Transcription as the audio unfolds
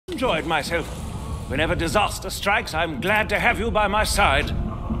enjoyed myself. Whenever disaster strikes, I'm glad to have you by my side. Is it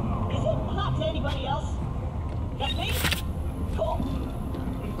hot to anybody else? Just me? Cool.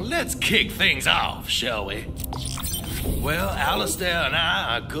 Let's kick things off, shall we? Well, Alistair and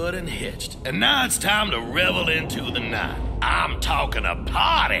I are good and hitched, and now it's time to revel into the night. I'm talking a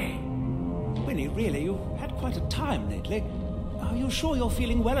party! Winnie, really, you've had quite a time lately. Are you sure you're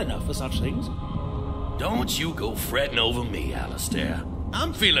feeling well enough for such things? Don't you go fretting over me, Alistair.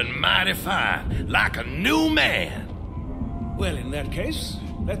 I'm feeling mighty fine, like a new man. Well, in that case,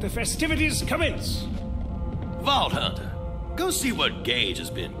 let the festivities commence. Vault Hunter, go see what Gaige has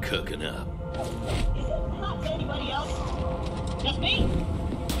been cooking up. Is it hot to anybody else? Just me?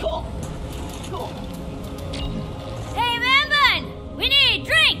 Cool. Cool. Hey, Man Bun! We need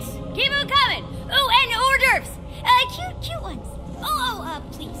drinks! Keep them coming! Oh, and hors d'oeuvres! Cute ones.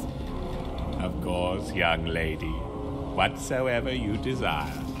 Please. Of course, young lady. Whatsoever you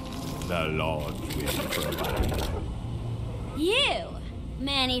desire, the Lord will provide. You,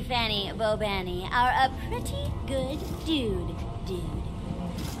 Manny Fanny Bobanny, are a pretty good dude.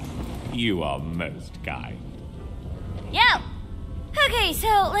 You are most kind. Yo! Okay, so,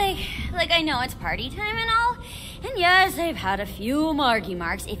 like I know it's party time and all, and yes, I've had a few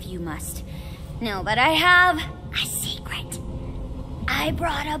marks, if you must. No, but I have a secret. I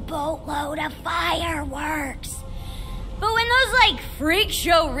brought a boatload of fireworks. But when those, freak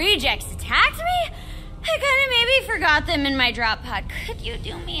show rejects attacked me, I kinda maybe forgot them in my drop pod. Could you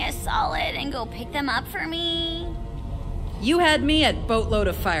do me a solid and go pick them up for me? You had me at boatload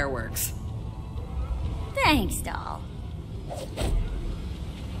of fireworks. Thanks, doll. Woo!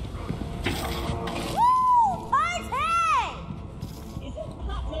 Party! Is it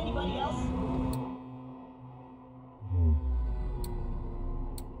hot to anybody else?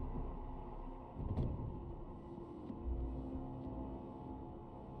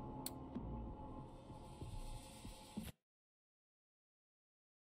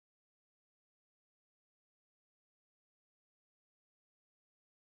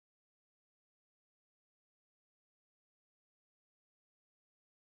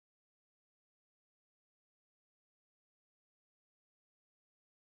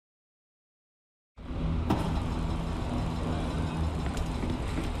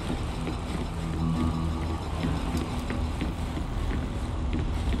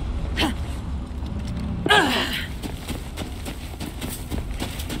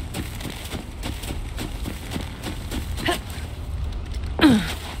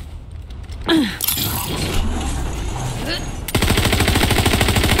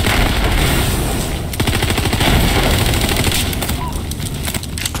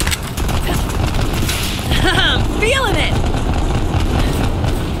 Feeling it!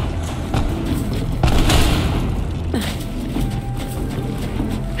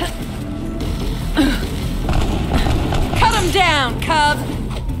 Cut him down, cub!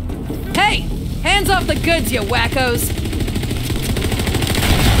 Hey! Hands off the goods, you wackos!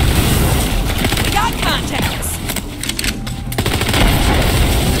 We got contacts!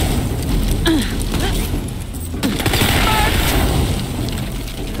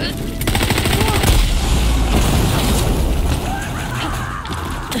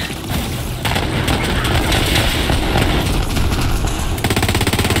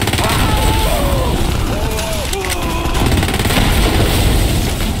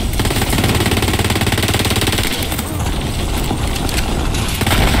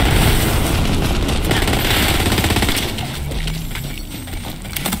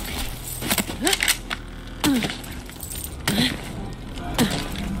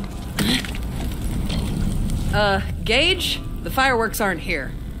 Gaige, the fireworks aren't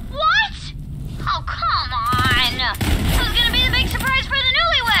here. What? Oh, come on! It was gonna be the big surprise for the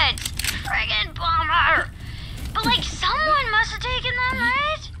newlyweds! Friggin' bummer! But, someone must have taken them,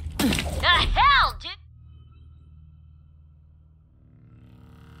 right? The hell, dude?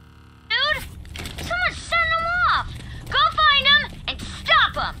 Someone send them off! Go find them and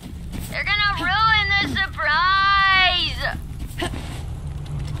stop them! They're gonna ruin the surprise!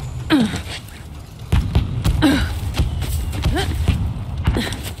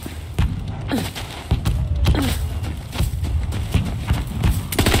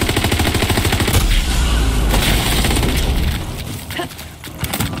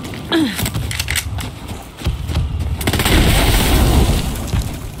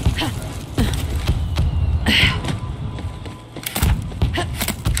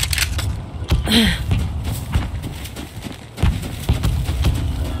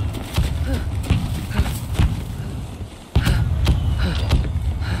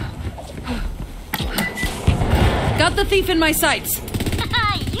 Got the thief in my sights.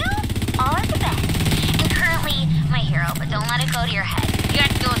 You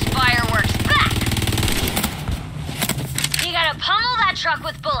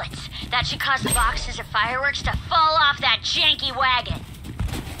cause the boxes of fireworks to fall off that janky wagon.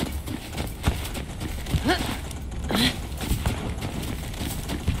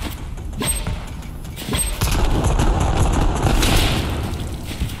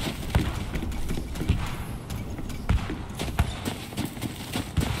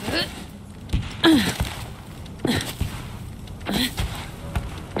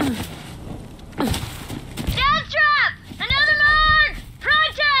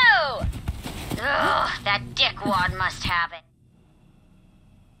 Must have it.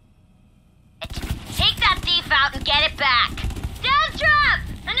 Take that thief out and get it back. Death trap!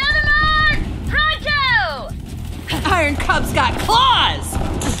 Another mark! Pronto! Iron Cub's got claws!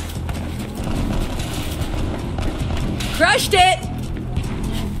 Crushed it!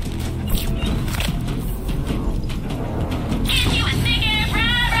 Give you a big ass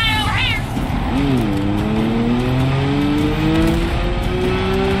ride right over here!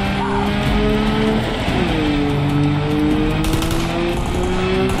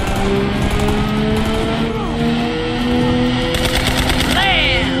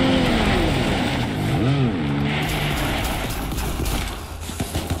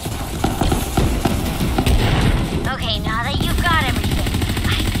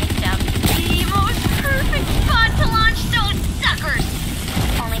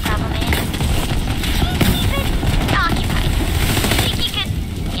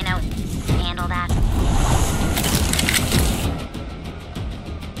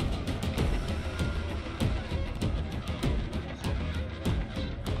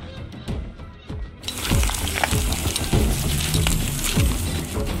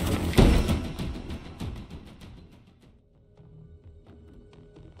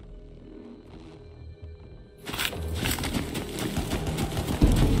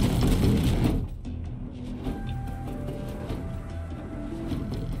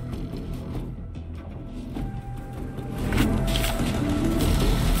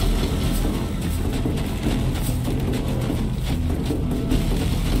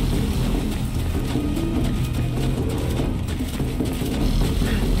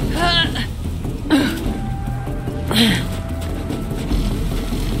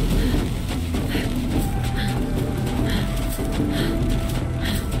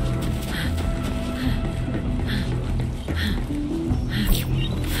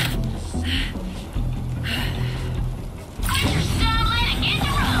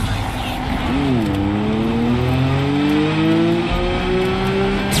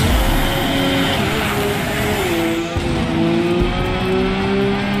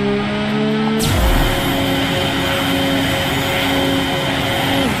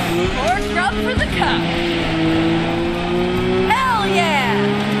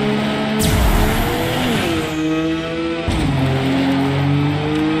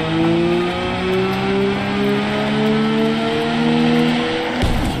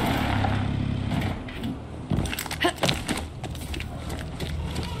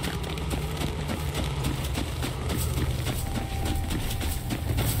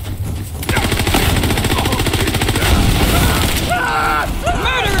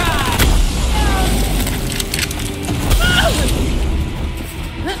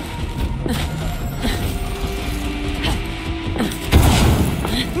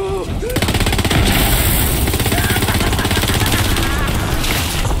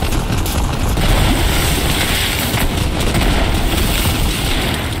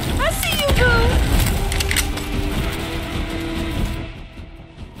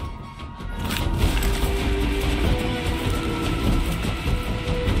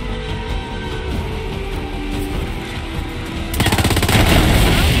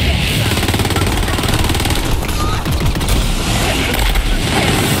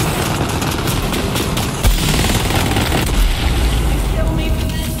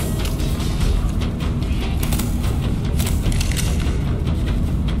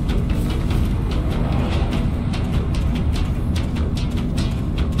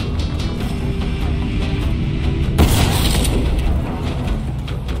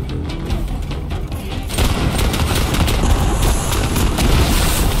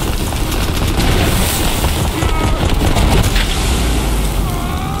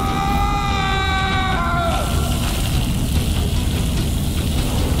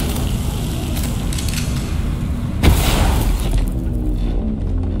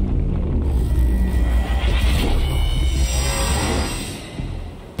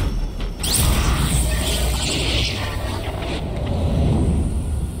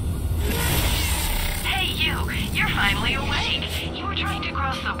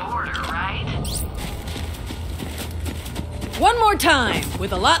 One more time,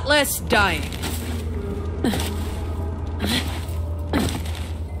 with a lot less dying.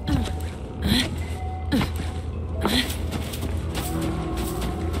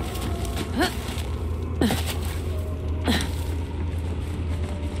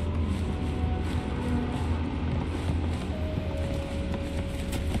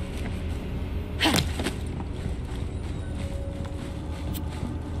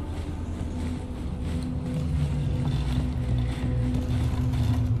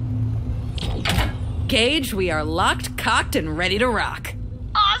 Gaige, we are locked, cocked, and ready to rock.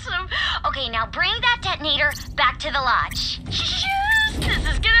 Awesome. Okay, now bring that detonator back to the lodge. This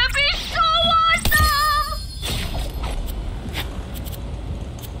is gonna be so awesome!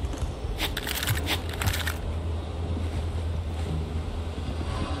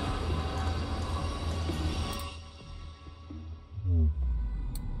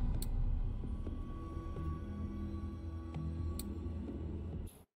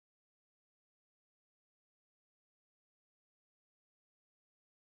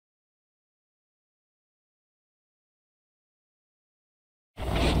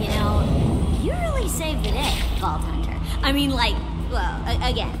 You know, you really saved the day, Vault Hunter. I mean, like, well,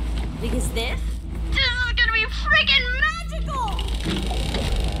 again, because this is gonna be freaking magical!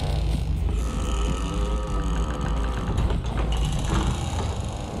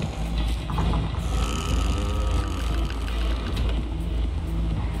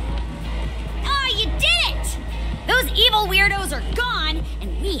 Oh, you did it! Those evil weirdos are gone,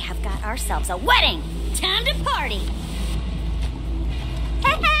 and we have got ourselves a wedding! Time to party!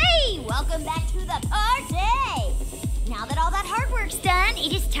 Hey! Welcome back to the party! Now that all that hard work's done,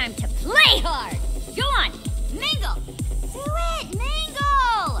 it is time to play hard! Go on, mingle! Do it,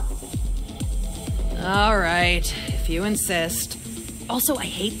 mingle! Alright, if you insist. Also, I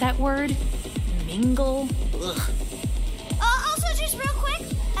hate that word. Mingle. Ugh. Also, just real quick,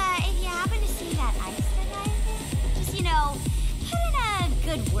 if you happen to see that ice guy, just, you know, put in a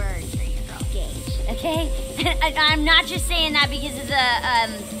good word for your girl Gaige, okay? I'm not just saying that because of the,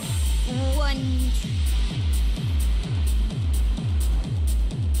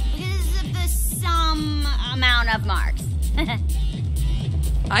 because of the some amount of marks.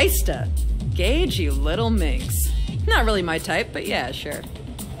 Ista. Gaige, you little minx. Not really my type, but yeah, sure.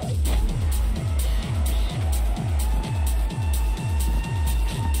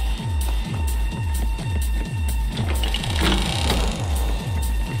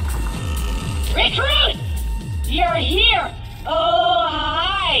 Recruit! You're here! Oh,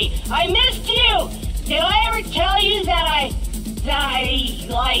 hi! I missed you! Did I ever tell you that I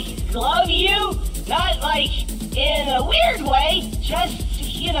like, love you? Not, like, in a weird way, just,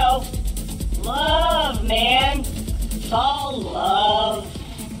 you know, love, man. It's all love.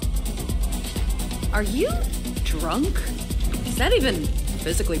 Are you drunk? Is that even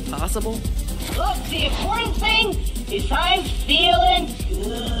physically possible? Look, the important thing is I'm feeling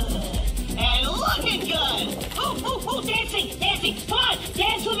good. And looking good! Ooh, dancing! Come on,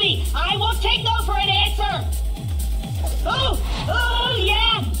 dance with me! I won't take no for an answer! Ooh,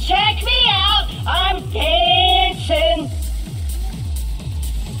 yeah! Check me out! I'm dancing!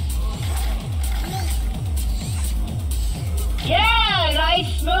 Yeah,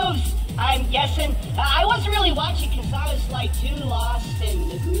 nice moves! I'm guessing. I wasn't really watching because I was like too lost in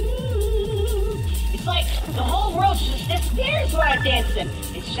the groove. It's like the whole world just disappears when I'm dancing.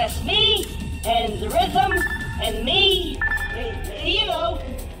 It's just me and the rhythm and me, you know.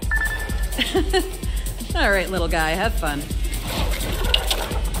 All right, little guy, have fun.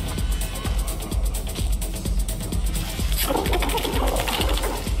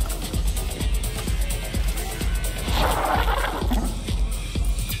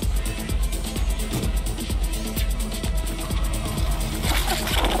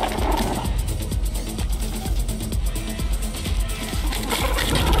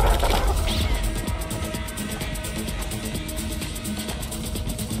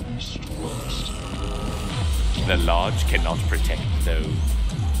 The lodge cannot protect those.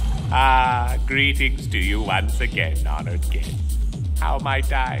 Ah, greetings to you once again, honored guest. How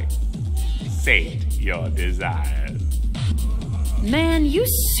might I sate your desires? Man, you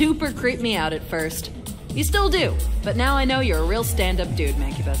super creeped me out at first. You still do, but now I know you're a real stand-up dude,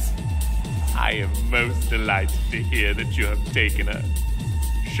 Mancubus. I am most delighted to hear that you have taken a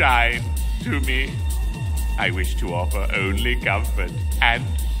shine to me. I wish to offer only comfort and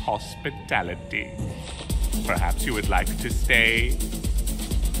hospitality. Perhaps you would like to stay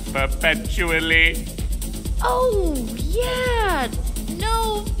perpetually? Oh, yeah.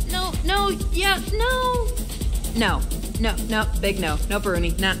 No, yeah, no. No, big no. No,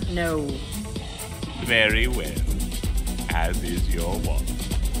 Baruni, no. Very well. as is your wont.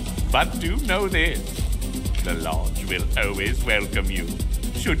 But do know this, the Lodge will always welcome you,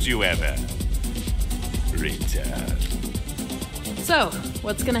 should you ever return. So,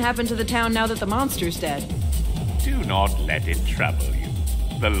 what's gonna happen to the town now that the monster's dead? Do not let it trouble you.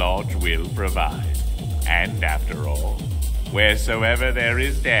 The Lodge will provide. And after all, wheresoever there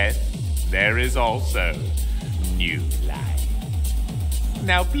is death, there is also new life.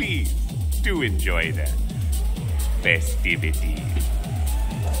 Now please, do enjoy the festivities.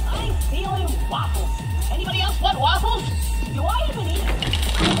 I'm feeling waffles. Anybody else want waffles? Do I even eat?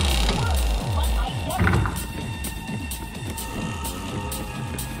 But I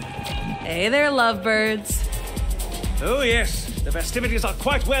Hey there, lovebirds. Oh, yes. The festivities are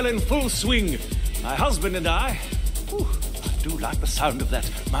quite well in full swing. My husband and I do like the sound of that.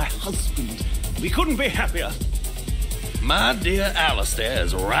 My husband. We couldn't be happier. My dear Alistair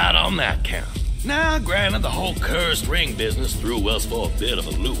is right on that count. Now, granted, the whole cursed ring business threw us for a bit of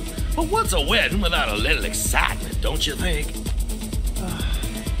a loop. But what's a wedding without a little excitement, don't you think?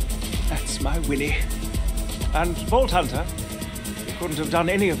 That's my Winnie. And Vault Hunter, we couldn't have done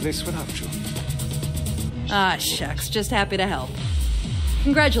any of this without you. Ah, shucks. Just happy to help.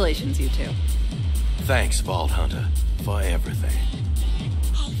 Congratulations, you two. Thanks, Vault Hunter, for everything.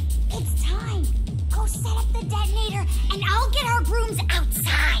 Hey, it's time. Go set up the detonator, and I'll get our brooms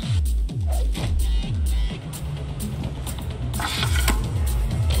outside. Come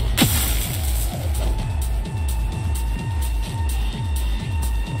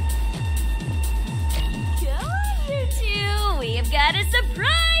on, you two. We've got a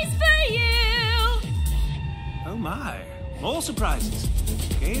surprise for you. Oh my, more surprises.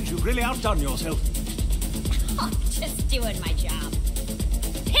 Gaige, you've really outdone yourself. Oh, just doing my job.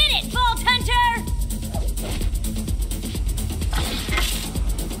 Hit it, Vault Hunter!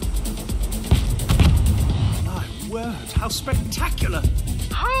 My word, how spectacular.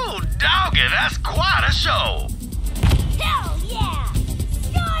 Oh, doggy, that's quite a show. Hell